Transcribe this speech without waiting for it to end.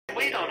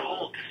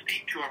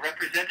speak to a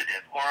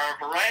representative or our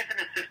Verizon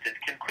assistant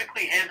can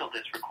quickly handle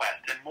this request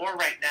and more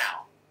right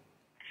now.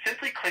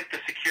 Simply click the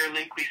secure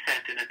link we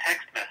sent in a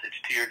text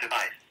message to your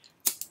device.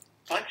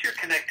 Once you're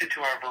connected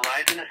to our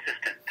Verizon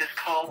assistant, this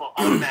call will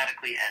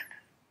automatically end.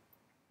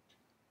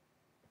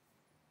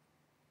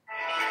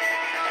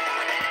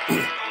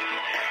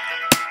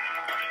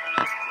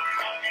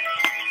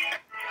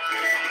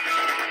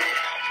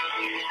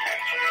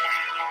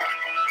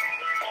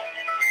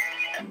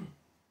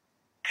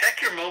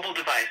 Check your mobile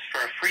device for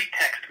a free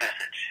text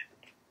message.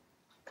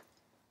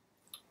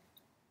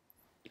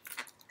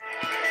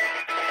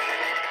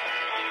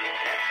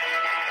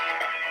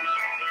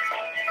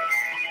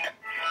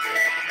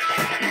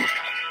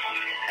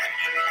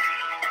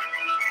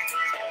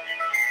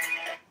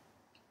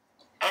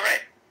 All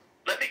right,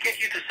 let me get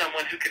you to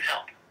someone who can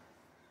help.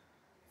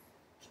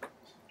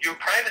 Your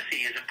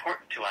privacy is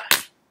important to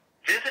us.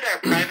 Visit our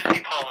privacy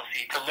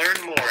policy to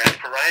learn more at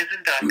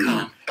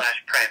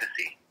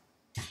verizon.com/privacy.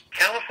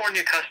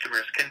 California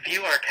customers can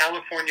view our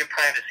California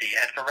privacy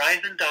at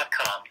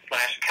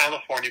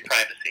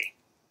verizon.com/CaliforniaPrivacy.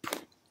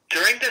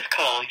 During this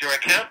call, your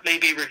account may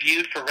be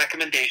reviewed for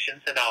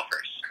recommendations and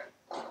offers.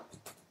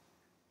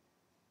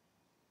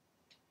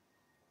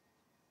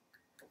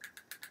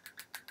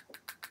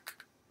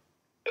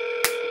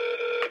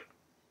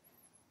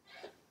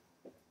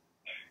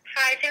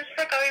 Hi, thanks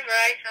for calling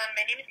Verizon.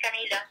 My name is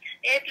Camila.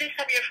 May I please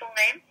have your full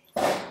name?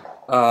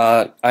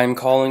 I'm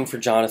calling for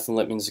Jonathan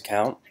Lipman's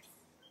account.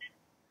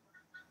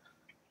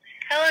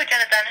 Hello,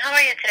 Jonathan. How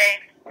are you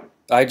today?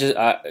 I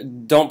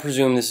don't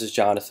presume this is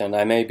Jonathan.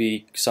 I may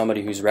be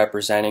somebody who's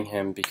representing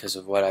him because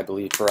of what I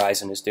believe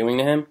Verizon is doing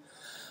to him.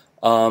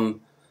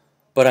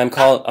 But I'm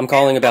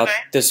calling about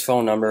this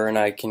phone number, and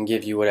I can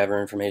give you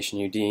whatever information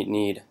you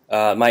need.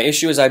 My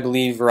issue is I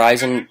believe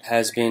Verizon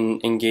has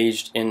been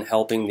engaged in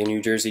helping the New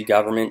Jersey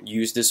government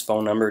use this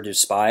phone number to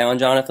spy on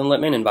Jonathan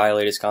Lipman and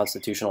violate his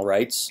constitutional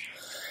rights.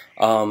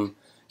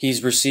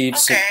 He's received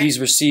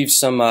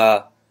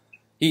some.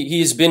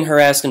 He's been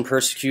harassed and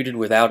persecuted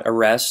without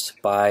arrest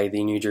by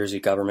the New Jersey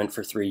government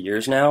for 3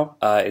 years now.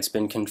 It's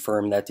been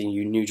confirmed that the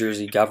New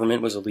Jersey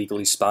government was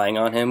illegally spying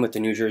on him with the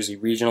New Jersey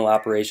Regional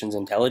Operations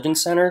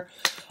Intelligence Center.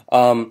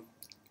 And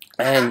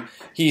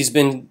he's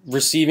been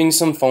receiving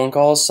some phone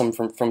calls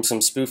from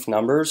some spoof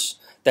numbers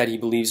that he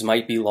believes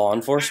might be law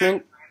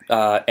enforcement,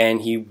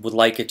 and he would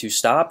like it to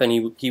stop.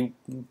 And he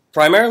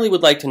primarily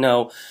would like to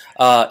know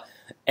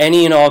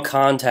any and all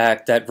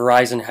contact that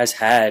Verizon has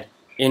had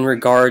in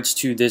regards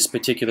to this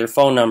particular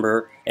phone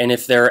number, and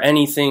if there are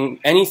anything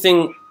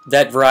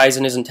that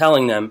Verizon isn't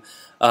telling them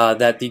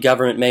that the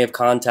government may have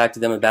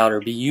contacted them about or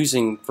be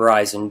using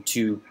Verizon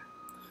to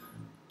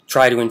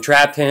try to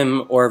entrap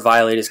him or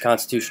violate his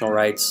constitutional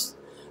rights.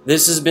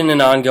 This has been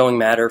an ongoing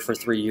matter for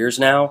 3 years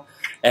now,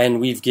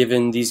 and we've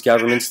given these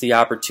governments the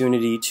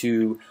opportunity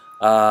to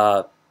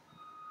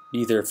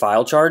either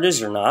file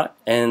charges or not,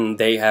 and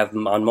they have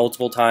on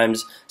multiple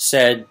times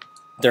said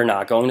they're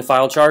not going to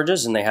file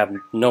charges, and they have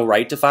no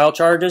right to file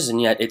charges,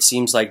 and yet it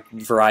seems like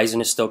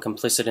Verizon is still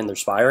complicit in their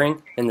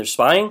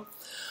spying.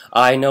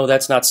 I know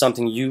that's not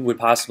something you would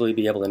possibly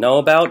be able to know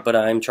about, but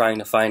I'm trying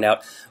to find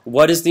out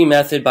what is the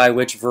method by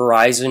which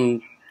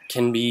Verizon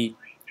can be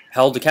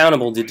held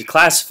accountable to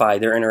declassify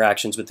their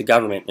interactions with the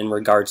government in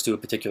regards to a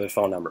particular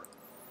phone number.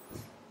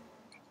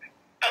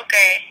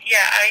 Okay,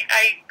 yeah,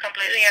 I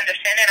completely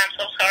understand, and I'm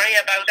so sorry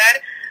about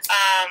that.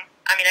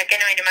 I mean, I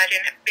can't even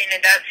imagine being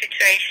in that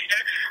situation.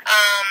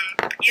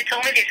 You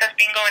told me this has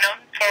been going on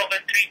for over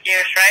 3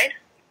 years, right?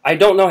 I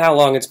don't know how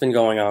long it's been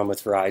going on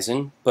with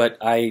Verizon, but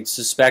I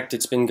suspect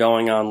it's been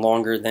going on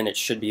longer than it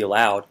should be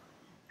allowed.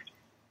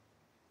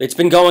 It's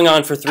been going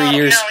on for 3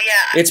 years. No,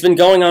 yeah. It's been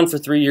going on for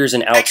 3 years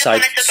in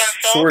outside I just wanted to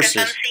consult, sources.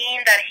 because I'm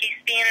seeing that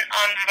he's been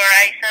on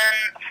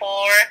Verizon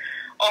for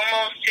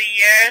almost 2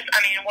 years.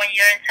 I mean, 1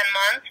 year and 10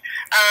 months.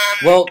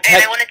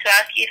 And I wanted to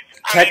ask if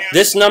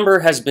this number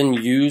has been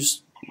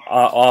used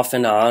off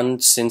and on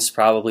since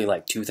probably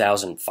like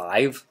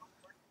 2005.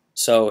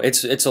 So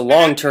it's a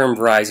long-term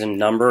Verizon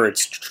number.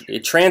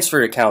 It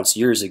transferred accounts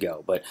years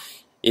ago, but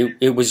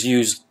it was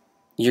used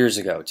years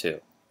ago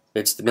too.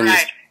 It's been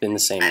the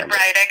same number.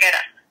 Right, I get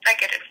it.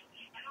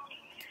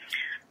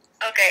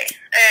 Okay,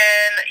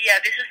 and yeah,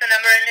 this is the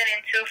number ending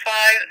in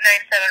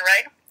 2597,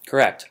 right?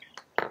 Correct.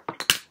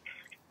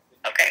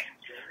 Okay.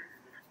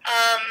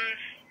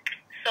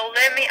 So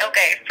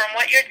from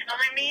what you're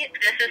telling me,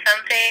 this is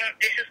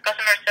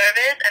customer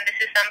service, and this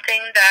is something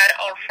that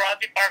our fraud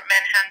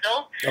department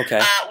handles. Okay.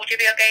 Would you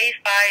be okay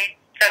if I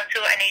talk to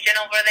an agent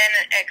over there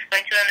and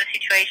explain to them the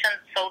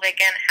situation so they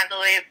can handle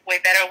it way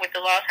better with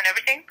the laws and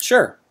everything?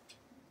 Sure.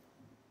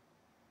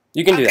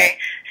 You can do that. Okay.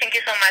 Thank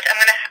you so much.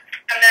 I'm gonna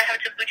have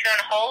to put you on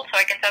hold so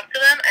I can talk to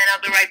them, and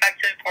I'll be right back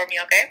to inform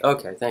you, okay?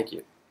 Okay, thank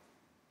you.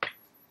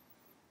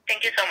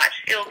 Thank you so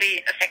much. It will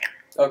be a second.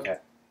 Okay.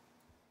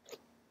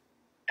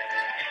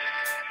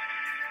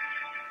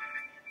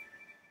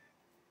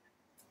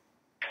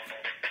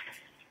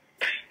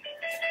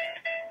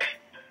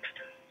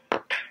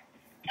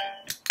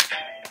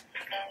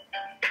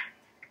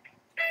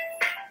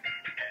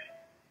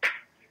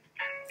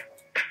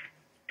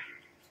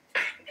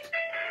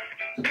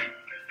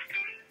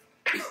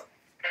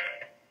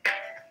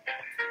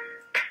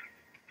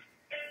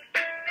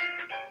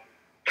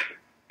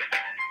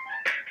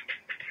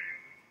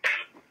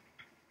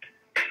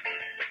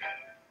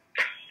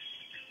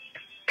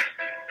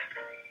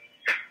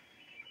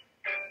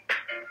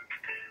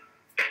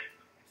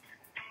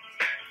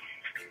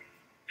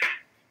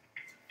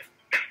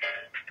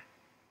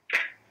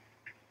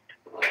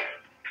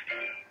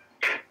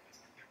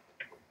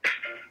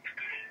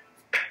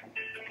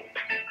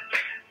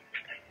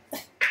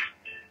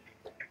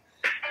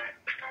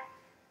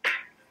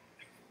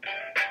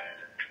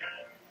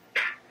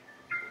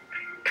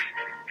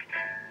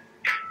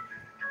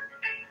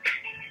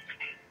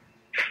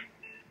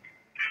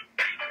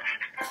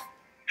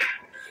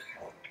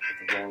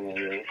 calling at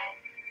you.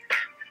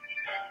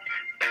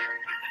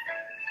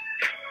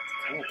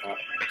 Kind of thought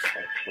it was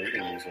like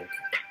waiting music.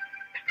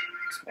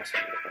 This must be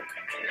a different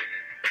country.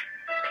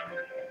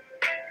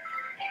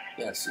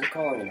 Yes, you're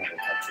calling another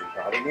country,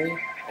 probably.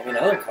 I mean,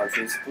 other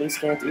countries, police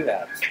can't do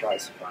that.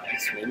 Surprise,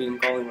 surprise. Maybe I'm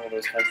calling one of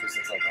those countries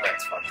that's like, oh,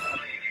 that's fucked up.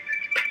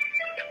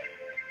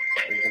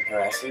 They've been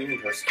harassing you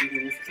and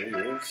persecuting you for 3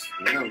 years.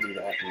 We don't do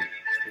that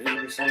in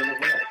 80% of the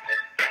world.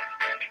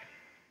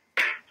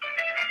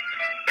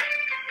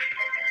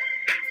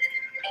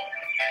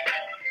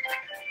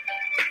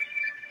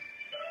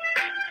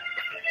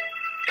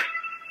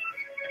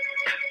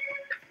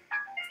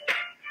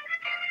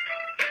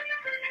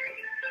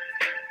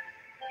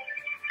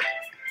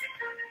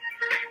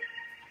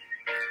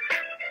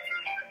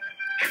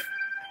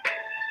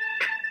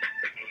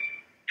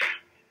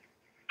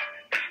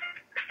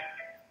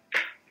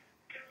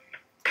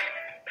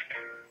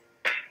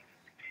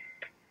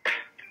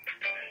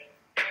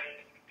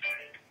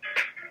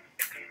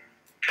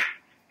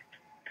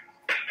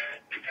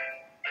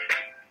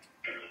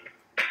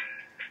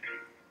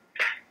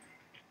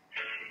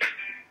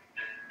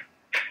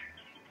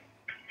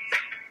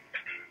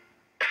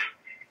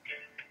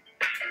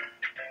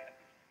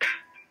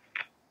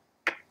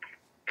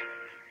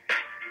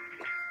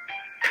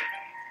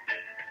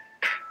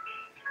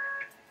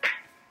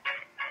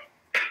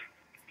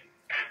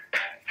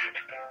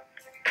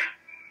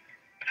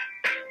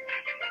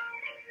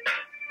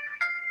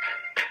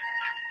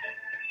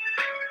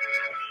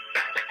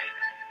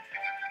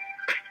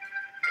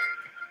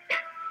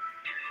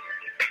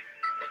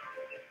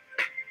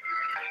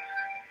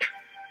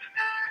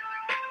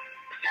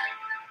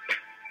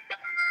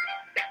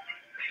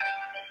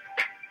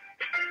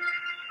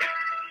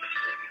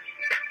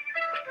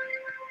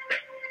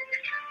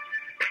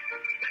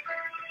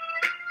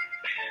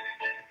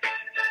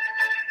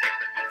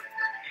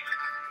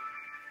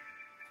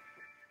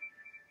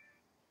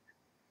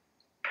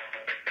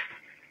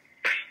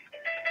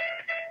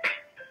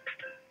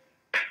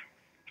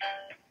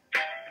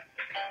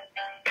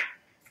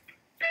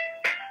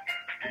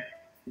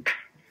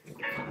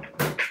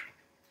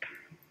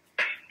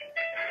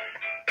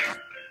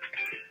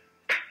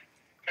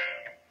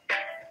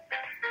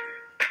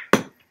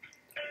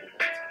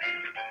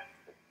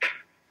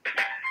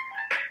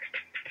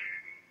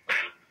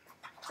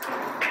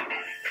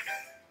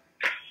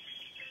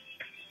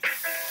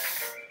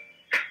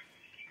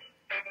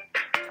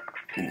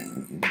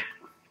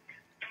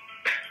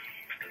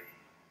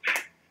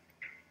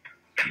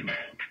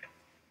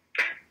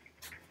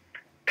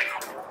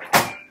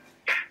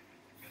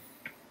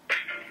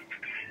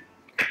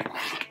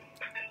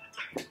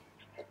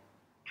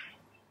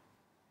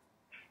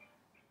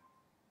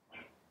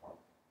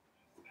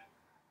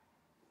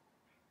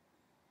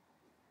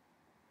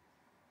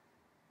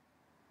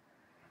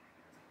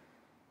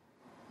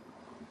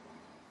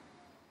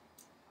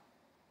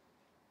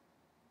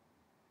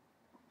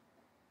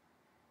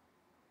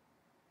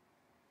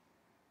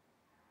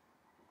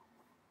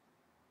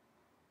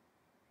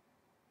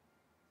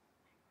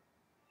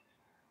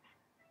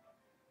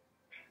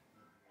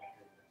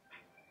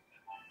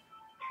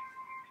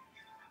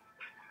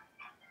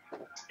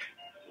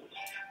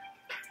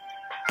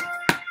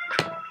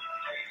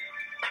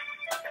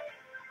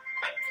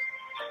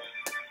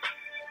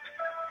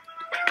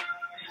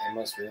 I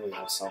must really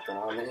have something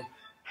on me.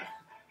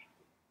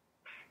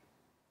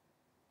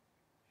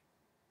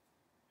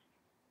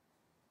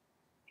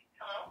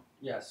 Hello?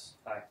 Yes,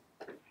 hi.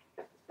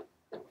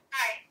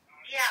 Hi.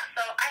 Yeah,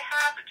 so I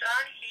have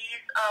John.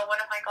 He's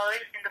one of my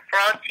colleagues in the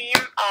fraud team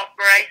of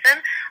Verizon.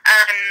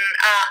 And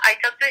I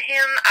talked to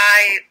him.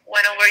 I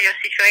went over your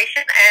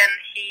situation, and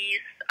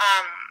he's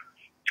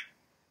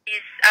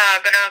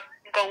going to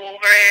go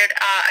over it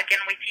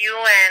again with you,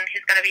 and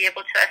he's going to be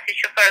able to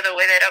assist you further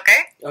with it,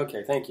 okay?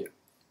 Okay, thank you.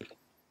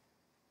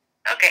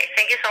 Okay,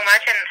 thank you so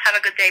much, and have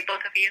a good day, both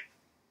of you.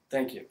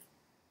 Thank you.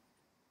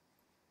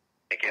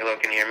 Okay, hello,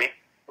 can you hear me?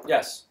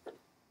 Yes.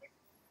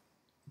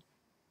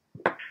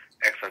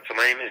 Excellent. So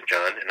my name is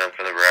John, and I'm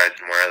from the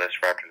Verizon Wireless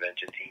Fraud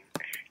Prevention Team.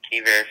 Can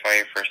you verify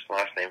your first and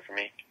last name for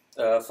me?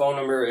 Phone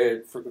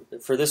number,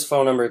 for this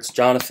phone number, it's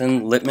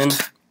Jonathan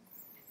Lipman.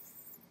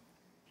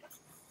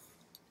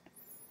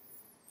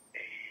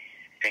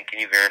 And can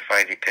you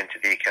verify the PIN to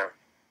the account?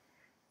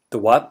 The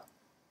what?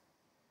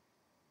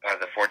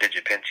 The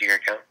 4-digit PIN to your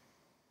account?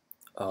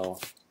 Oh,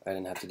 I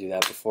didn't have to do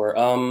that before.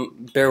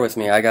 Bear with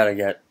me, I gotta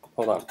get,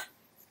 hold on.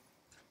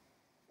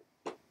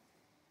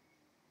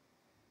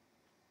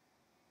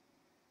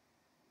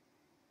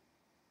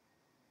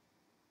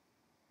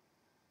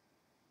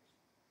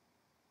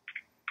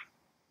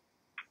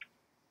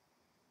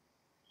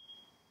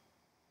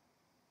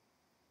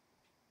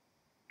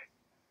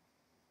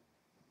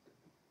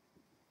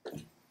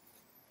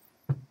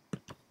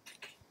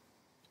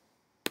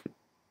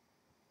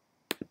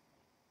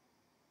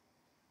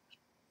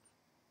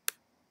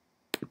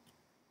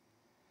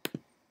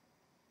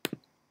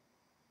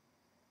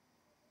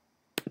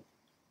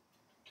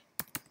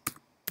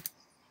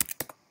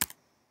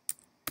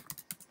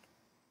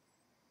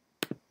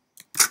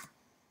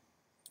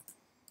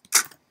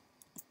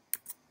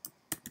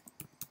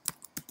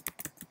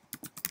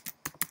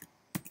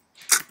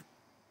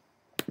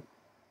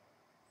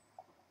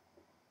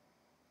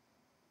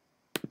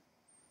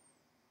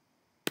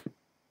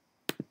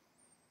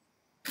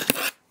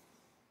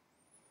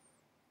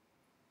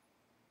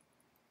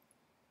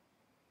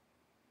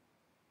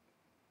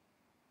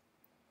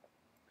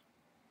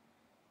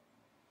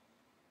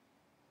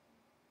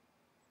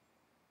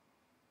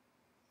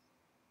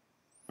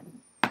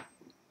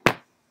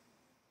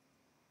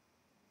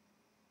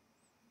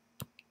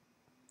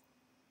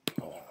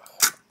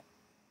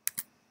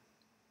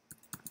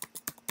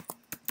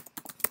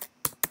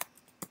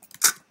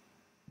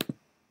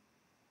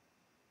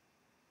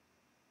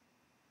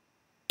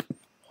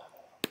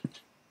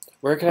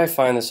 Where could I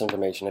find this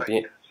information?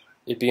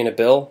 It'd be in a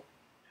bill?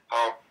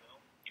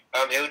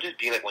 It would just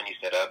be like when you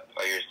set up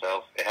by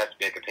yourself. It has to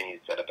be a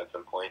continued setup at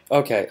some point.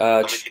 Okay.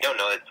 If you don't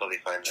know, it's totally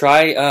fine.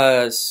 Try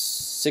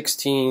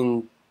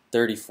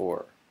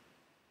 1634.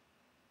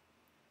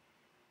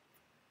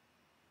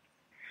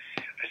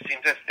 It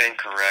seems that's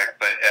incorrect,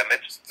 but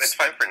it's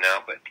fine for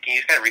now. But can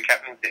you just kind of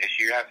recap me the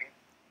issue you're having?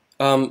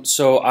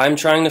 So I'm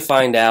trying to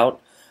find out.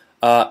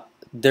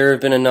 There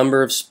have been a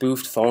number of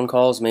spoofed phone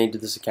calls made to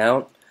this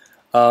account.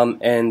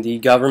 And the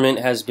government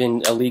has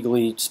been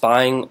illegally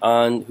spying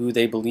on who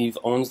they believe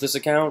owns this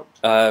account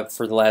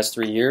for the last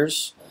 3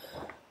 years.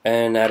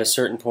 And at a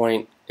certain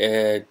point,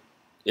 it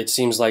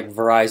seems like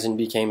Verizon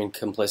became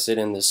complicit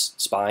in this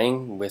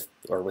spying with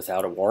or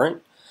without a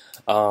warrant.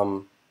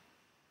 So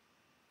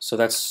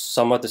that's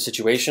somewhat the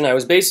situation. I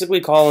was basically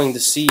calling to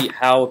see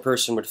how a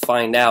person would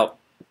find out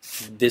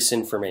this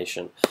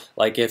information.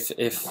 Like if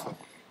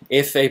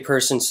a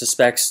person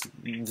suspects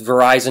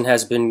Verizon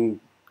has been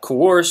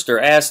coerced or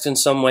asked in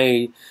some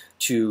way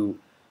to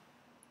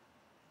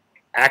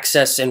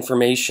access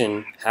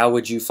information, how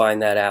would you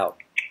find that out?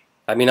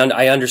 I mean,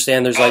 I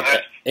understand there's like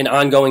an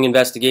ongoing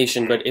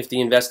investigation, but if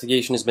the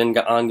investigation has been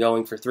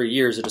ongoing for 3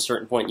 years, at a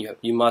certain point,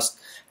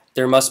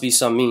 there must be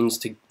some means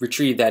to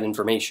retrieve that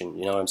information.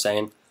 You know what I'm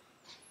saying?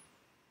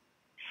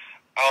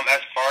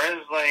 As far as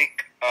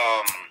like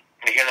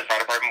here in the fire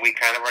department, we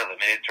kind of are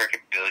limited to our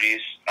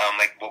capabilities.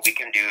 Like what we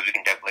can do is we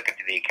can definitely look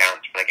into the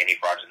accounts for like any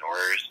frauds and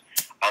orders.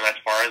 As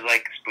far as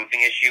like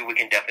spoofing issue, we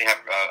can definitely have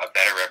a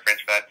better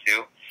reference for that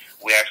too.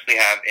 We actually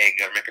have a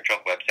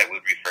government-controlled website we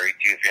would refer you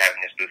to if you're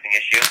having a spoofing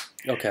issue.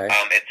 Okay.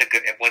 It's a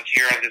good. Once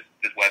you're on this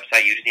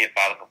website, you just need to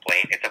file a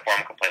complaint. It's a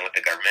formal complaint with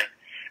the government,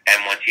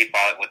 and once you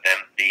file it with them,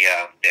 the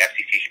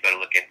FCC should be able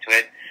to look into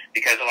it.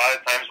 Because a lot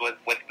of times, what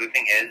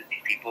spoofing is,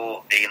 these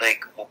people they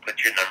like will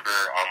put your number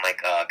on like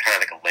kind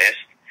of like a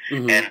list,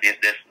 and this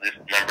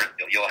number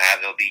you'll have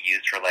they'll be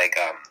used for like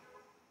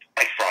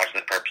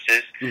fraudulent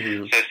purposes.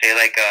 So say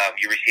like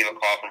you receive a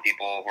call from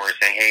people who are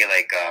saying, hey,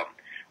 like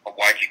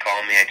why'd you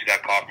call me? I just got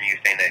a call from you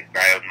saying that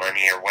I owed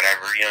money or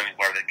whatever, you know,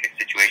 whatever the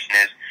situation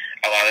is.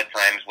 A lot of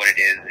times what it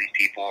is, these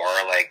people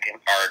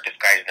are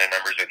disguising their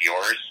numbers with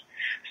yours.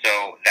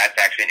 So that's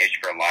actually an issue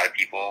for a lot of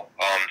people.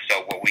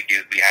 So what we do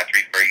is we have to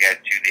refer you guys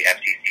to the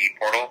FCC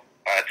portal.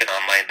 It's an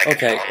online.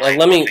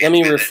 Let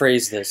me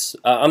rephrase this.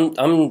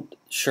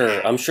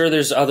 I'm sure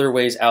there's other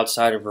ways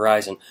outside of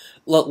Verizon.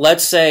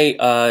 Let's say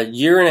a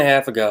year and a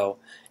half ago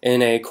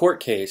in a court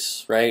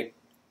case, right?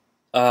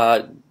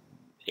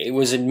 It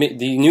was the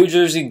New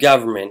Jersey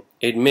government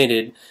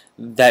admitted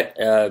that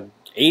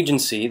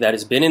agency that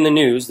has been in the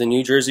news, the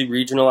New Jersey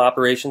Regional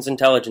Operations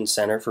Intelligence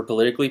Center for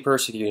Politically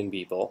Persecuting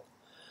People,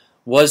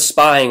 was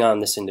spying on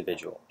this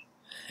individual.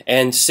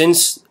 And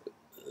since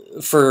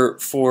for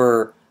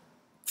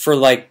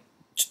like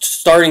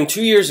starting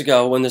 2 years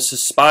ago when the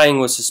spying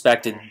was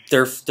suspected,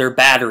 their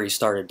battery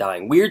started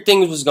dying. Weird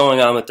things was going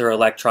on with their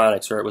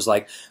electronics, where it was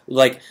like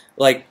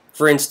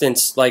for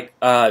instance, like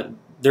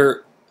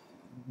their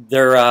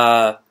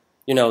what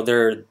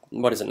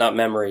is it? Not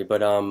memory,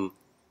 but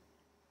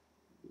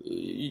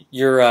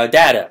your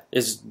data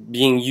is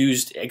being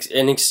used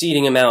an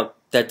exceeding amount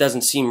that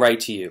doesn't seem right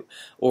to you,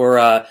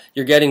 or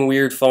you're getting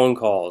weird phone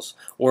calls,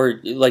 or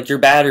like your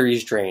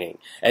battery's draining,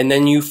 and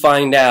then you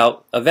find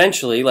out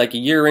eventually, like a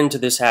year into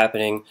this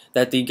happening,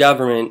 that the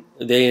government,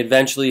 they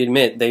eventually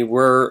admit they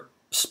were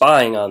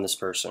spying on this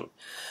person.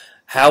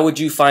 How would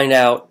you find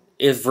out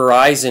if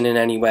Verizon in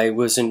any way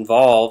was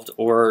involved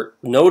or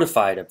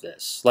notified of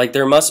this? Like,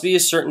 there must be a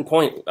certain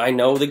point. I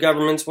know the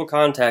governments will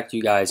contact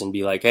you guys and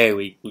be like,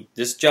 hey,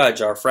 this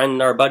judge, our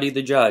friend, our buddy,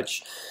 the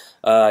judge,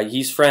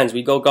 he's friends.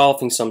 We go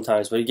golfing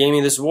sometimes, but he gave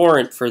me this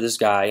warrant for this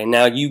guy, and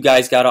now you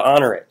guys got to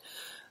honor it.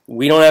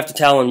 We don't have to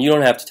tell him. You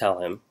don't have to tell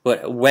him.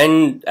 But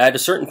when, at a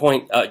certain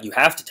point, you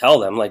have to tell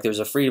them. Like, there's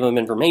a freedom of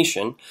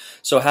information.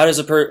 So how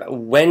does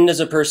when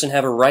does a person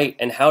have a right,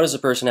 and how does a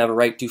person have a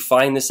right to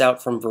find this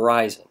out from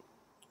Verizon?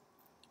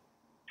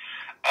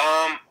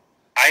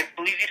 I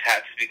believe you'd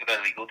have to speak with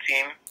our legal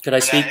team. Could I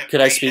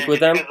speak with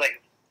them? Because,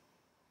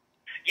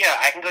 yeah,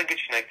 I can go and get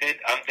you connected.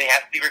 They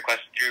have to be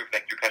requested through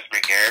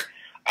customer care.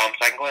 So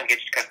I can go and get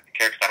you customer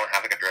care because I don't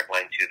have like a direct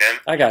line to them.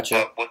 I got you.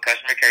 But with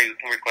customer care, you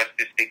can request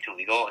to speak to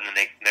legal, and then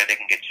they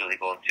can get you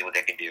legal and see what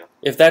they can do.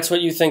 If that's what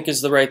you think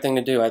is the right thing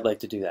to do, I'd like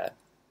to do that.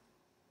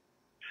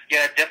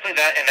 Yeah, definitely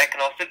that, and I can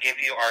also give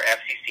you our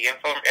FCC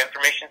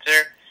information,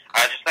 sir.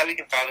 Just so that we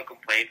can file a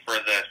complaint for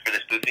the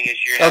spoofing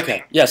issue you're having.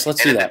 Okay, yes,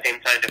 let's do that. And at the same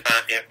time, to find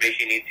out the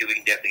information you need to, we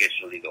can definitely get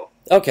you legal.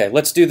 Okay,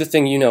 let's do the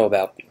thing you know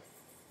about.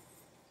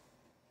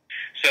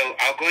 So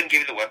I'll go ahead and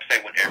give you the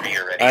website whenever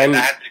you're ready. I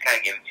have to kind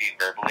of give it to you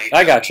verbally.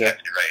 I got you. You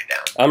have to write it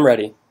down. I'm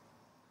ready.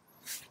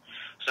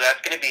 So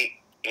that's going to be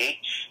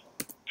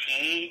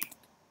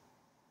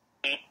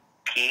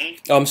HTTP.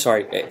 Oh, I'm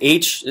sorry.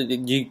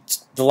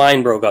 The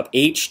line broke up.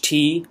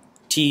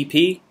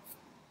 HTTP.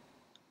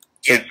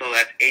 So, yeah, so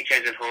that's H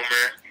as in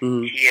Homer,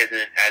 T as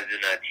in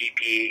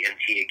TP, and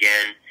T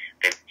again,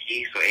 then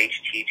T, so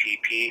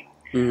HTTP,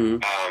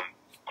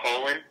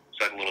 colon,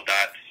 so like little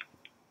dots,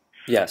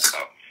 Yes. //www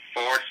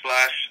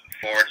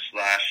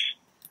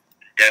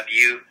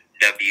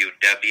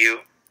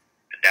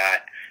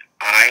dot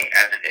I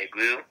as in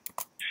igloo,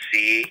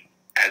 C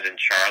as in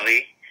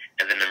Charlie,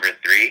 and the number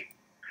 3.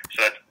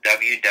 So that's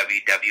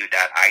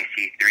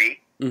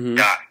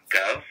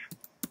www.ic3.gov.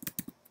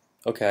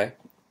 Okay.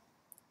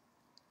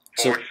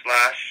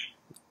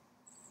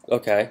 /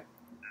 Okay.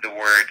 the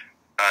word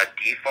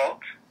default.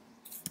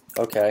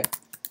 Okay.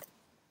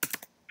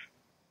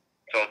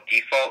 So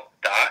default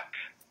dot.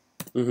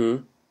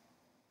 Mm-hmm.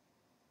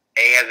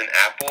 A as in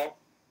apple,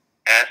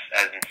 S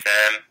as in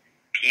Sam,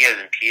 P as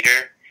in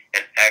Peter,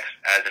 and X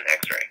as in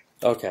X-ray.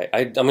 Okay.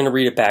 I'm going to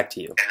read it back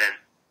to you. And then.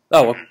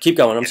 Oh, well, keep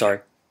going. I'm sorry.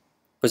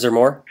 Was there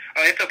more?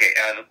 Oh, it's okay.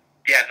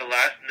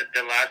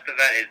 The last of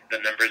that is the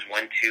numbers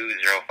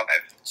 1205.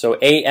 So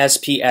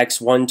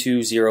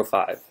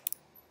ASPX1205.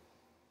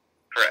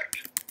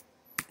 Correct.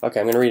 Okay,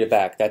 I'm going to read it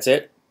back. That's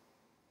it?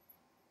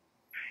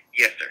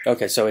 Yes, sir.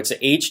 Okay, so it's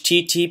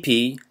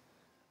HTTP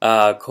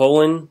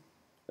colon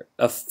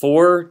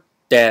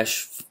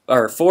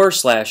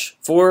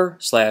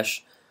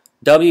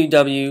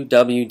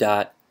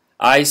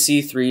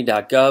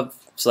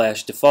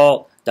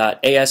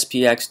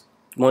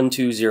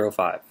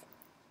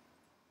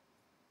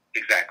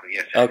Exactly,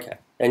 yes, sir. Okay.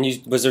 And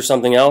was there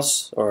something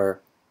else,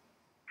 or?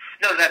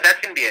 No, that's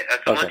gonna be it.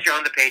 So once you're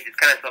on the page, it's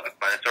kind of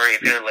self-explanatory.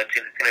 It's gonna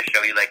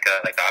show you like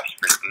the options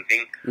for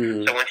spoofing.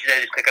 Mm-hmm. So once you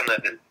just click on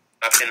the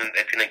option,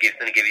 it's gonna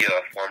give you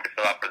a form to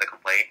fill out for the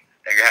complaint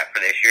that for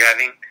the issue you're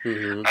having.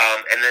 Mm-hmm.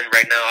 And then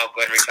right now, I'll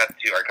go ahead and reach out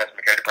to our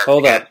customer care department.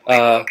 Hold up.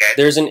 Okay.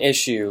 There's an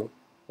issue.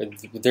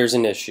 There's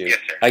an issue. Yes,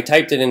 sir. I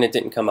typed it and it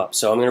didn't come up,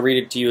 so I'm going to read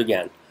it to you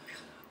again.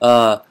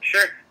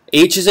 Sure.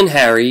 H is in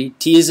Harry,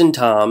 T is in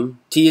Tom,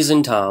 T is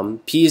in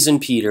Tom, P is in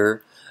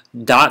Peter, ...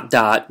 the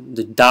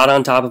dot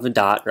on top of a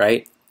dot,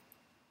 right?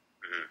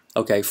 Mm-hmm.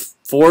 Okay,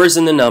 4 is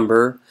in the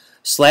number,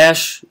 /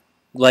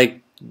 like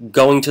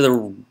going to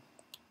the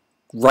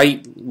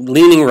right,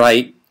 leaning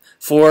right,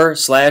 4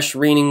 /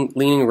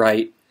 leaning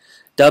right,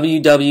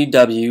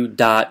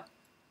 www.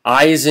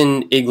 I is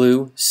in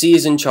igloo, C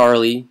is in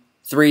Charlie,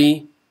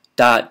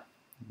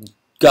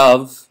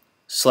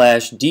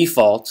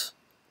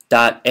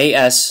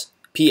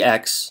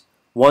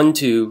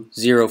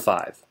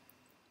 3.gov/default.aspx1205.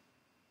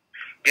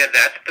 Yeah,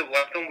 that's the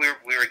one we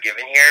were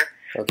given here.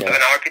 Okay. So,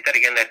 and I'll repeat that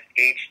again. That's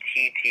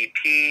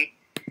http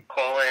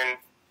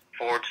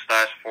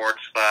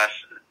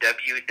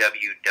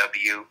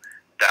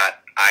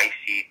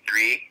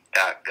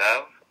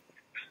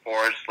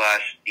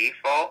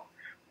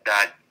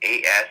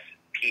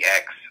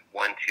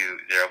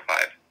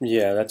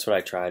Yeah, that's what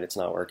I tried. It's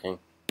not working.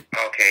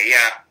 Okay,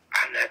 yeah.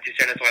 I'm not too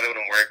certain that's why that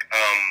wouldn't work.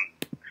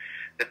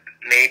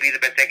 Maybe the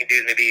best I can do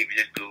is maybe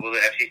just Google the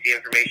FCC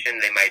information.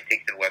 They might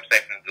take the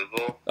website from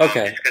Google.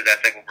 Okay. Just because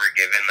that's like what we're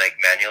given, like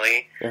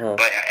manually. Uh-huh.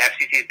 But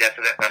FCC is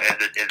definitely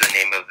is the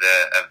name of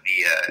the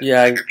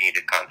yeah, group you need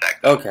to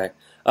contact. Okay.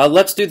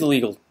 Let's do the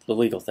legal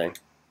thing.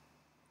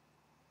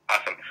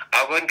 Awesome.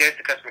 I'll go ahead and get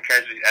to customer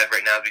care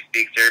right now as we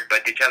speak, sir.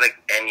 But did you have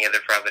any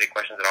other fraud-related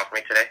questions at all for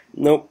me today?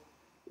 Nope.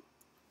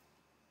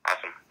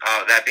 Awesome.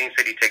 That being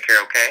said, you take care.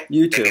 Okay.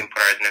 You too. Thank you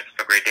for have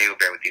a great day. We'll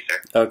bear with you,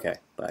 sir. Okay.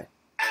 Bye.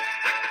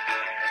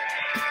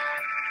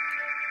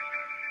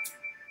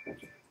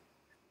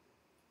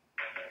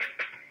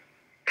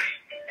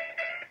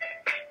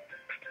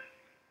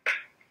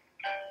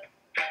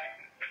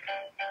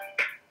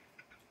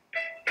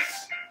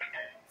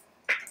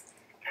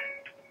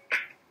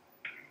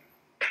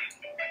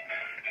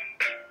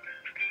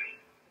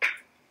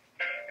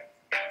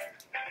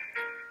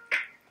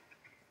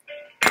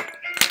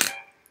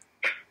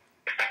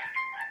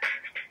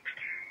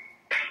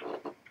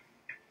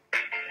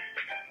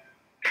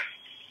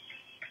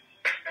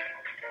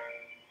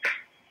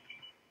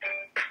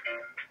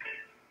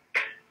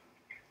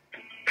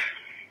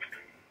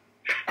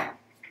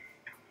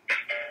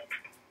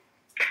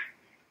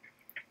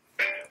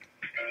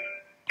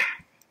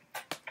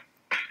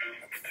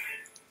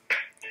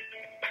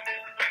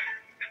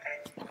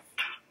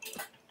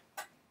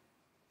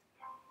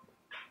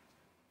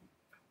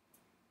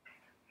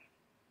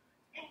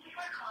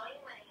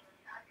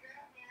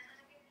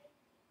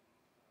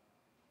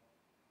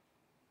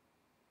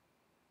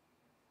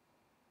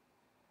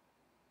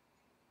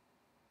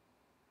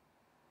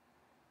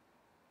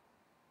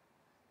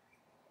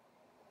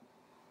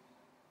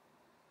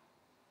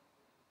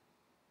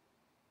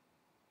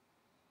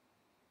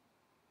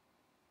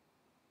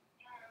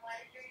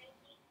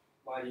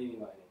 Why do you need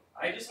my name?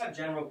 I just have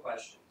general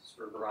questions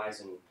for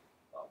Verizon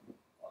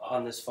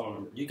on this phone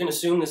number. You can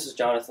assume this is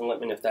Jonathan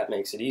Lipman if that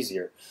makes it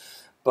easier,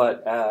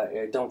 but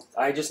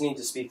I just need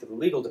to speak to the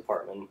legal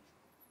department.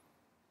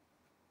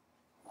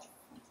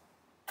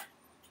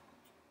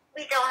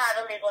 We don't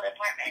have a legal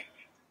department.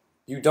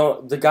 You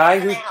don't. The guy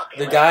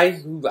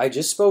who I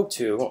just spoke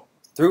to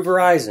through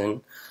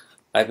Verizon.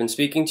 I've been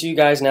speaking to you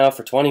guys now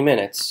for 20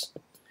 minutes.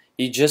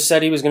 He just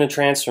said he was going to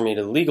transfer me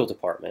to the legal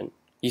department.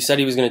 He said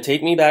he was going to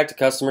take me back to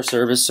customer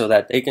service so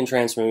that they can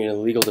transfer me to the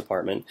legal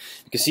department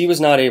because he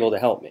was not able to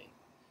help me.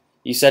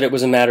 He said it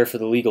was a matter for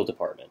the legal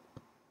department.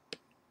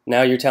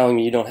 Now you're telling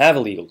me you don't have a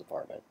legal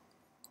department.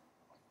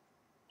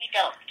 We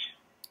don't.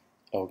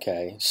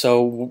 Okay,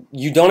 so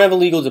you don't have a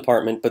legal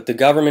department, but the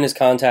government is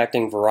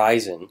contacting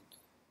Verizon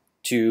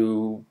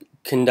to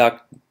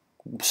conduct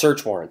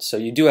search warrants, so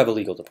you do have a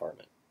legal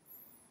department.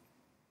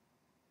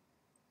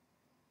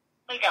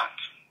 We don't.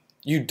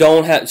 You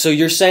don't have, so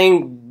you're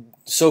saying,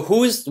 so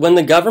who is, when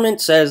the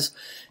government says,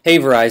 hey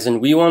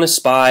Verizon, we want to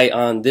spy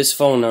on this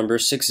phone number,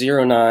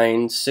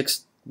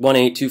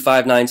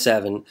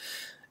 609-618-2597,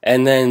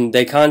 and then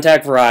they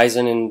contact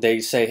Verizon and they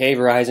say, hey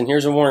Verizon,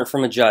 here's a warrant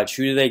from a judge,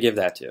 who do they give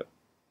that to?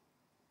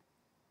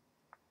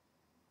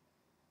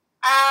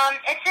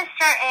 It's a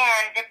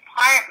certain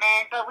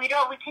department, but we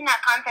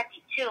cannot contact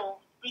you too.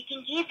 We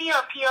can give you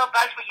a PO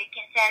box where you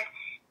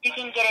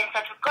can get in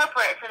touch with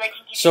corporate so they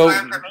can give you more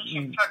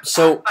information. We don't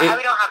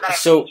have that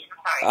information, I'm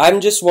sorry.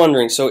 I'm just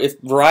wondering, so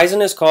if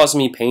Verizon has caused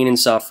me pain and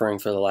suffering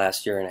for the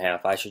last year and a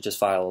half, I should just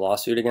file a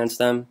lawsuit against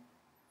them?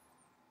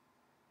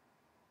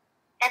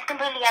 That's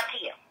completely up to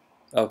you.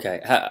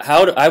 Okay,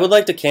 I would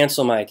like to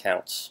cancel my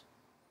accounts.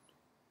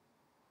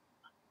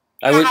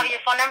 Can I have your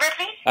phone number,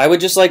 please? I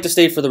would just like to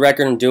state for the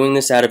record I'm doing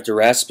this out of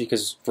duress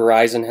because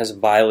Verizon has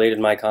violated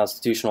my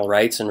constitutional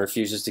rights and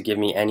refuses to give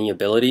me any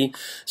ability.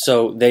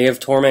 So they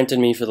have tormented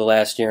me for the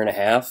last year and a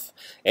half,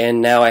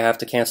 and now I have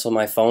to cancel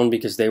my phone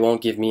because they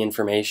won't give me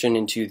information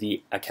into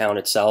the account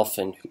itself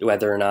and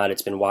whether or not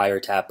it's been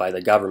wiretapped by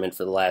the government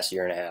for the last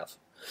year and a half.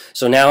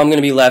 So now I'm going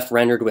to be left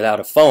rendered without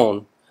a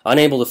phone,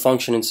 unable to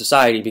function in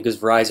society because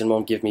Verizon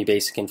won't give me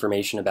basic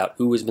information about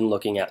who has been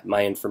looking at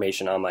my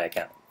information on my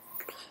account.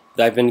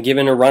 I've been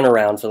given a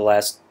runaround for the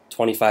last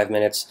 25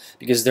 minutes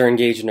because they're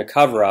engaged in a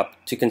cover-up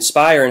to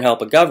conspire and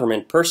help a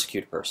government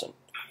persecute a person.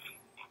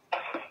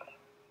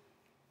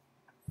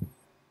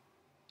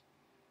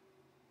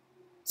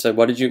 So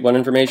what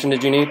information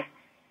did you need?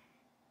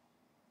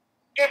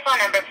 Your phone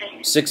number,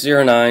 please.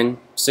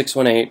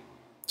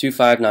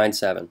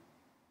 609-618-2597.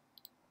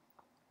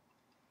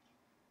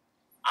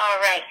 All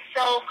right.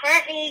 So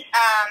currently,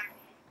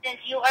 since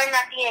you are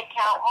not the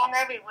account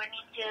owner, we would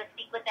need to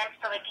speak with them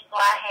so we can go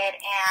ahead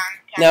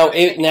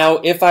and... Now,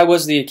 if I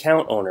was the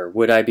account owner,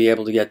 would I be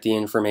able to get the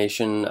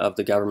information of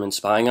the government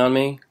spying on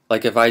me?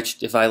 Like, if I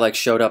like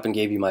showed up and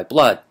gave you my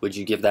blood, would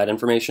you give that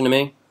information to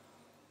me?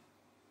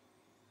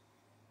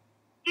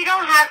 You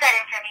don't have that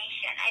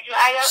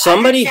information.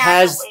 Somebody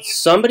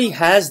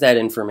has that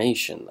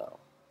information, though.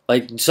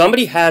 Like,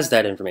 somebody has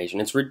that information.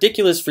 It's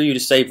ridiculous for you to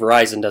say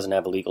Verizon doesn't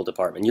have a legal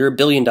department. You're a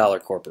billion-dollar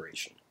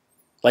corporation.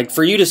 Like,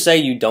 for you to say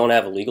you don't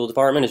have a legal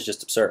department is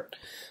just absurd.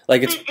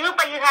 Like, it's... We do,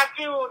 but you have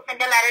to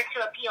send a letter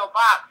to a P.O.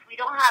 box. We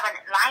don't have a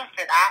line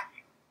for that.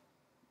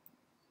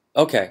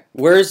 Okay.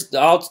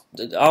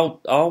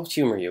 I'll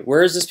humor you.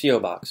 Where is this P.O.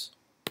 box?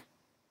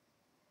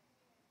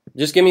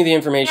 Just give me the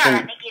information. Yeah,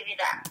 let me give you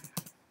that.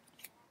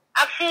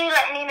 Actually,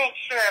 let me make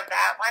sure of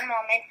that. One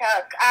moment.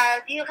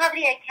 Do you have an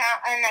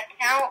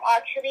account?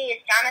 Actually,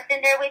 is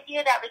Jonathan there with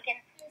you that we can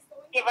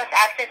give us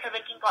access so we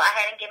can go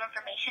ahead and give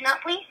information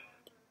out, please?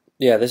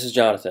 Yeah, this is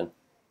Jonathan.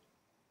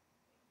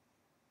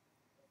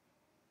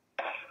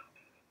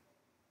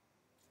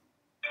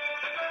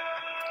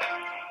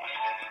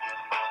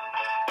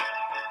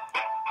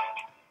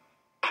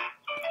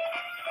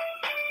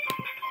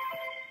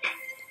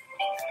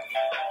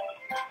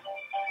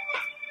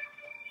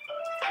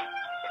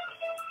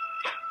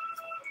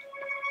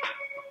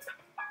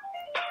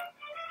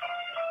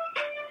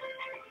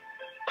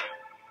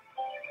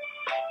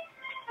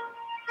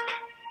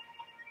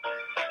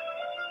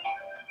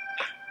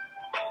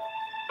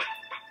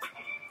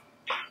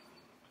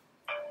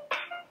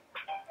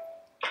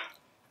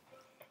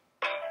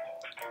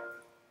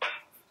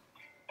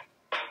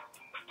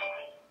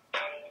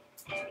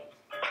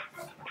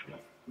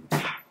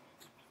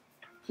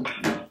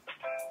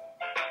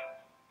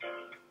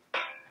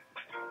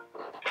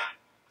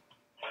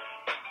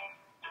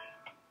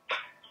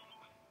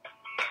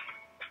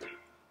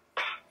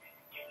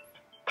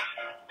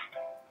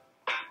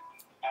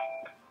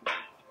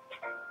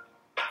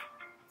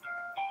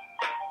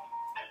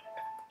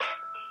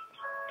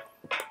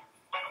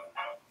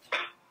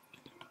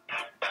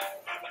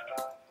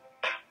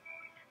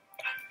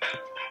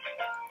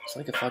 It's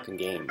like a fucking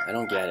game. I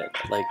don't get it.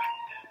 Like,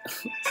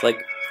 it's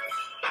like,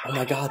 oh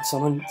my god,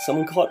 someone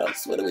caught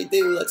us. What do we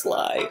do? Let's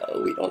lie.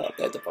 Oh, we don't have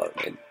that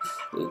department.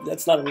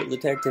 That's not a real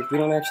detective. We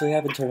don't actually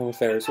have internal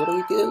affairs. What do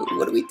we do?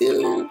 What do we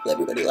do?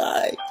 Everybody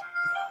lie.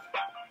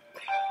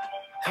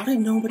 How did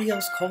nobody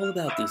else call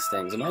about these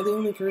things? Am I the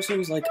only person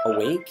who's, like,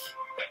 awake?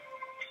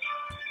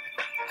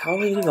 How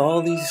did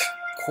all these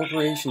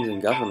corporations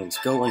and governments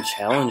go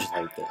unchallenged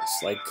like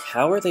this? Like,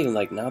 how are they,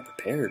 like, not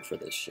prepared for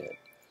this shit?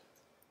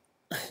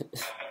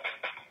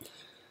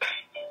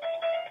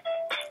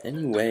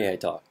 Any way I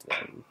talk to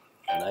them,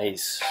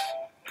 nice,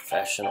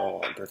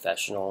 professional,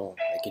 unprofessional.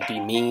 I could be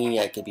me,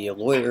 I could be a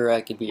lawyer,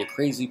 I could be a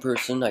crazy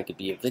person, I could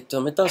be a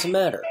victim, it doesn't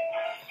matter.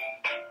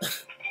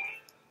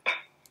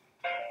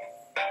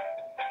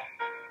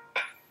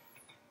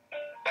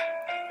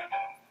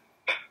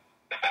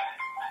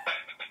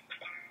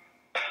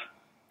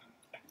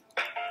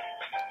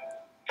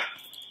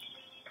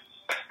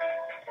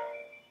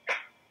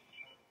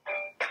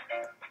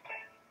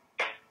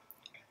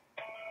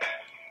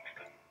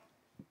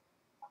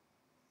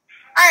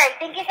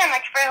 thank you so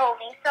much for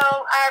holding. So,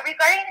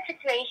 regarding the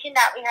situation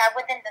that we have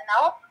within the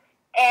note,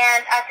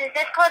 and since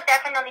this call is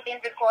definitely being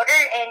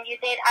recorded, and you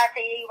did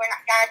say you were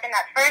not Jonathan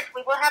at first,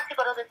 we will have to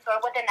go to the store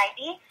with an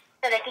ID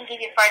so they can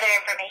give you further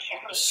information,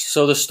 please.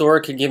 So the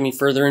store could give me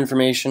further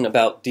information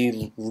about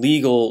the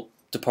legal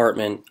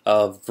department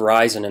of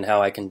Verizon and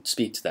how I can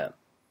speak to them.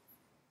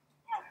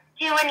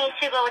 You would need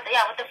to go with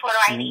the photo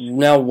ID.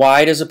 Now,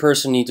 why does a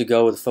person need to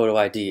go with photo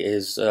ID?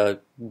 Is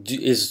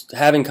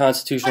having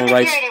constitutional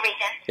rights?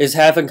 Is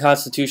having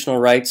constitutional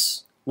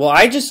rights? Well,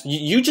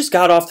 you just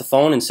got off the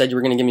phone and said you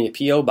were going to give me a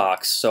PO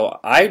box, so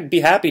I'd be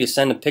happy to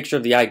send a picture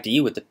of the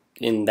ID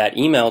in that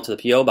email to the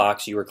PO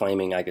box you were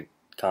claiming I could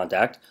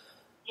contact.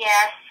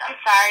 Yes, I'm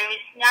sorry.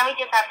 Now we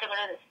just have to go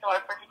to the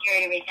store for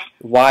security reasons.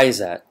 Why is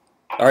that?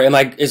 Or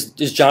is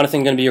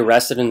Jonathan going to be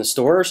arrested in the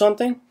store or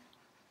something?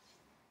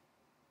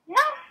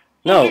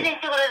 No. You need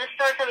to go to the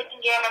store so we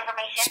can give him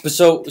information.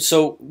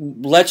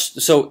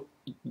 So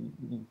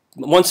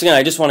once again,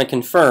 I just want to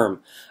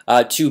confirm,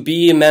 to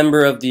be a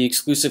member of the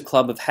exclusive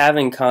club of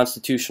having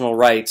constitutional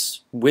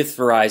rights with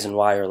Verizon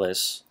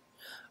Wireless,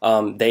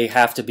 they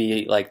have to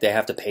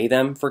pay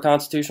them for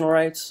constitutional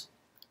rights?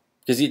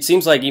 Because it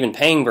seems like even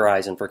paying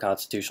Verizon for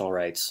constitutional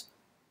rights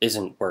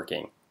isn't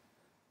working.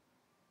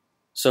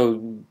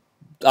 So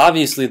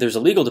obviously there's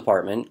a legal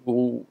department.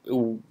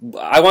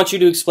 I want you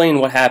to explain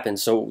what happened.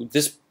 So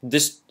this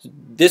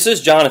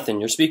is Jonathan.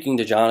 You're speaking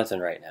to Jonathan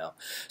right now.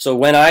 So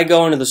when I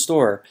go into the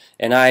store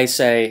and I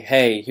say,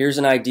 hey, here's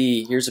an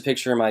ID, here's a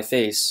picture of my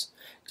face,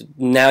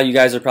 now you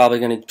guys are probably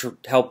going to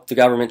help the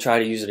government try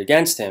to use it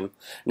against him.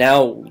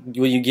 Now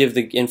will you give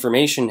the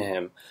information to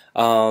him?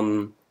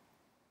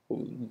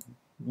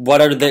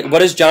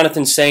 What is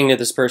Jonathan saying to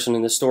this person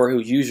in the store who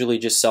usually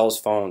just sells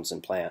phones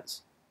and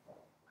plans?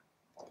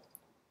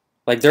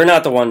 Like, they're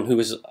not the one who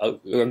is,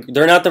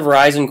 they're not the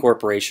Verizon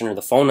Corporation or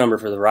the phone number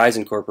for the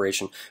Verizon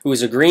Corporation who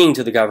is agreeing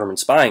to the government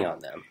spying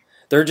on them.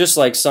 They're just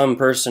like some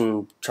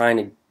person trying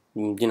to,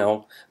 you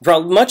know,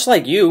 much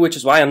like you, which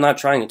is why I'm not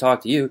trying to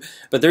talk to you,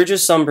 but they're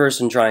just some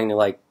person trying to,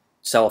 like,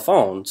 sell a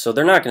phone, so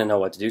they're not going to know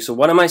what to do. So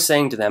what am I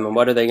saying to them, and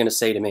what are they going to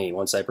say to me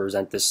once I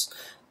present this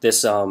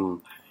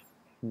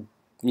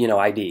you know,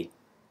 ID?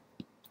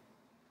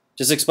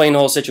 Just explain the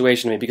whole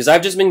situation to me, because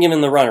I've just been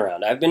given the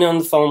runaround. I've been on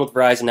the phone with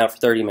Verizon now for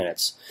 30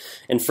 minutes.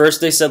 And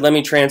first they said, let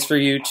me transfer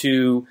you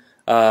to,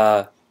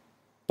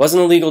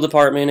 wasn't the legal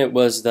department, it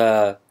was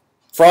the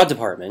fraud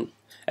department.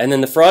 And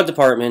then the fraud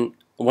department,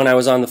 when I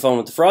was on the phone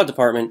with the fraud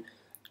department,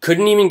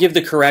 couldn't even give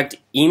the correct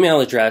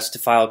email address to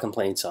file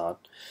complaints on.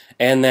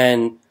 And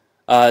then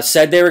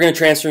said they were going to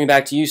transfer me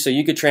back to you so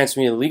you could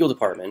transfer me to the legal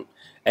department.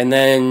 And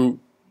then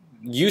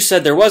you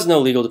said there was no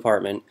legal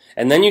department.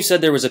 And then you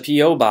said there was a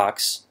P.O.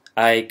 box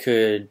I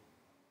could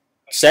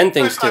send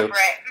things to,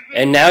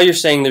 and now you're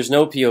saying there's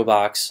no P.O.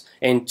 box,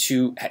 and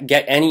to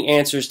get any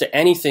answers to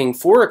anything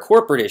for a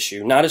corporate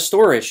issue, not a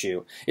store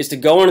issue, is to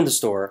go into the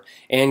store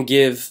and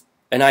give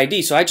an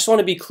ID. So I just want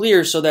to be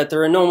clear so that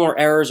there are no more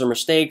errors or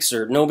mistakes,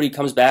 or nobody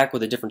comes back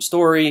with a different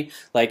story,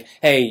 like,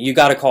 hey, you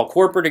got to call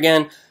corporate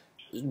again.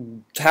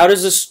 How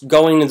does this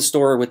going to the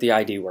store with the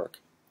ID work?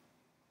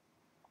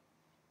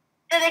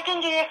 So they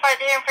can give you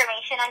further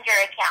information on your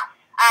account.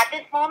 At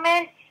this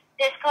moment,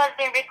 this call has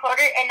been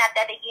recorded, and at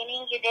the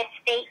beginning you did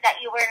state that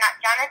you were not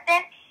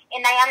Jonathan,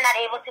 and I am not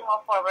able to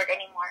move forward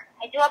anymore.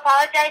 I do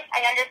apologize.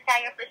 I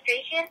understand your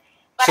frustration,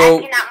 but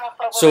I cannot move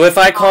forward. So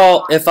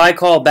if I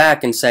call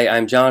back and say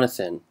I'm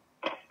Jonathan,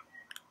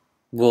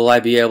 will I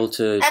be able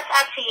to? That's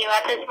up to you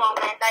at this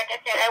moment. Like I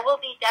said, I will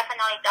be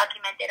definitely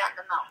documented on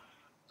the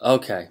note.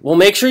 Okay. Well,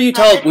 make sure you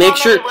tell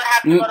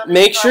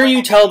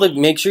you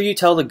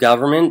tell the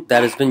government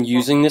that has been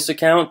using this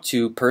account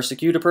to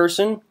persecute a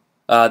person.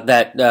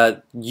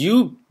 That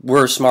you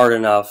were smart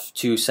enough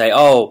to say,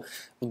 oh,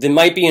 there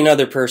might be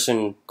another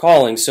person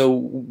calling, so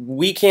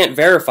we can't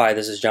verify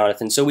this as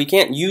Jonathan, so we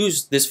can't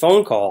use this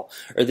phone call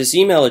or this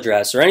email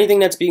address or anything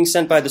that's being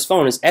sent by this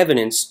phone as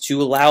evidence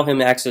to allow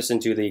him access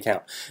into the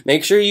account.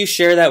 Make sure you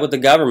share that with the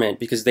government,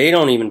 because they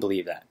don't even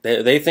believe that.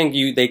 They think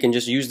they can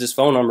just use this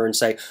phone number and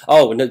say,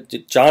 oh, no,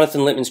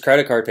 Jonathan Lipman's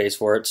credit card pays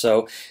for it,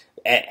 so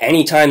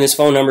anytime this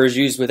phone number is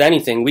used with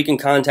anything, we can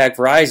contact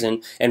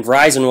Verizon, and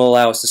Verizon will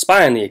allow us to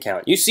spy on the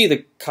account. You see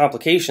the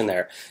complication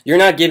there. You're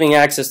not giving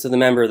access to the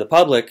member of the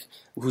public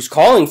who's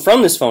calling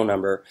from this phone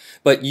number,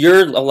 but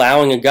you're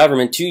allowing a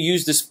government to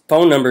use this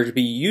phone number to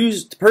be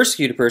used to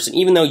persecute a person,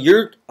 even though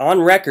you're on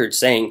record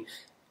saying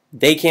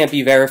they can't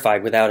be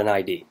verified without an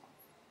ID.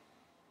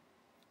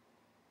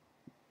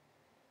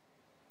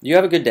 You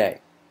have a good day.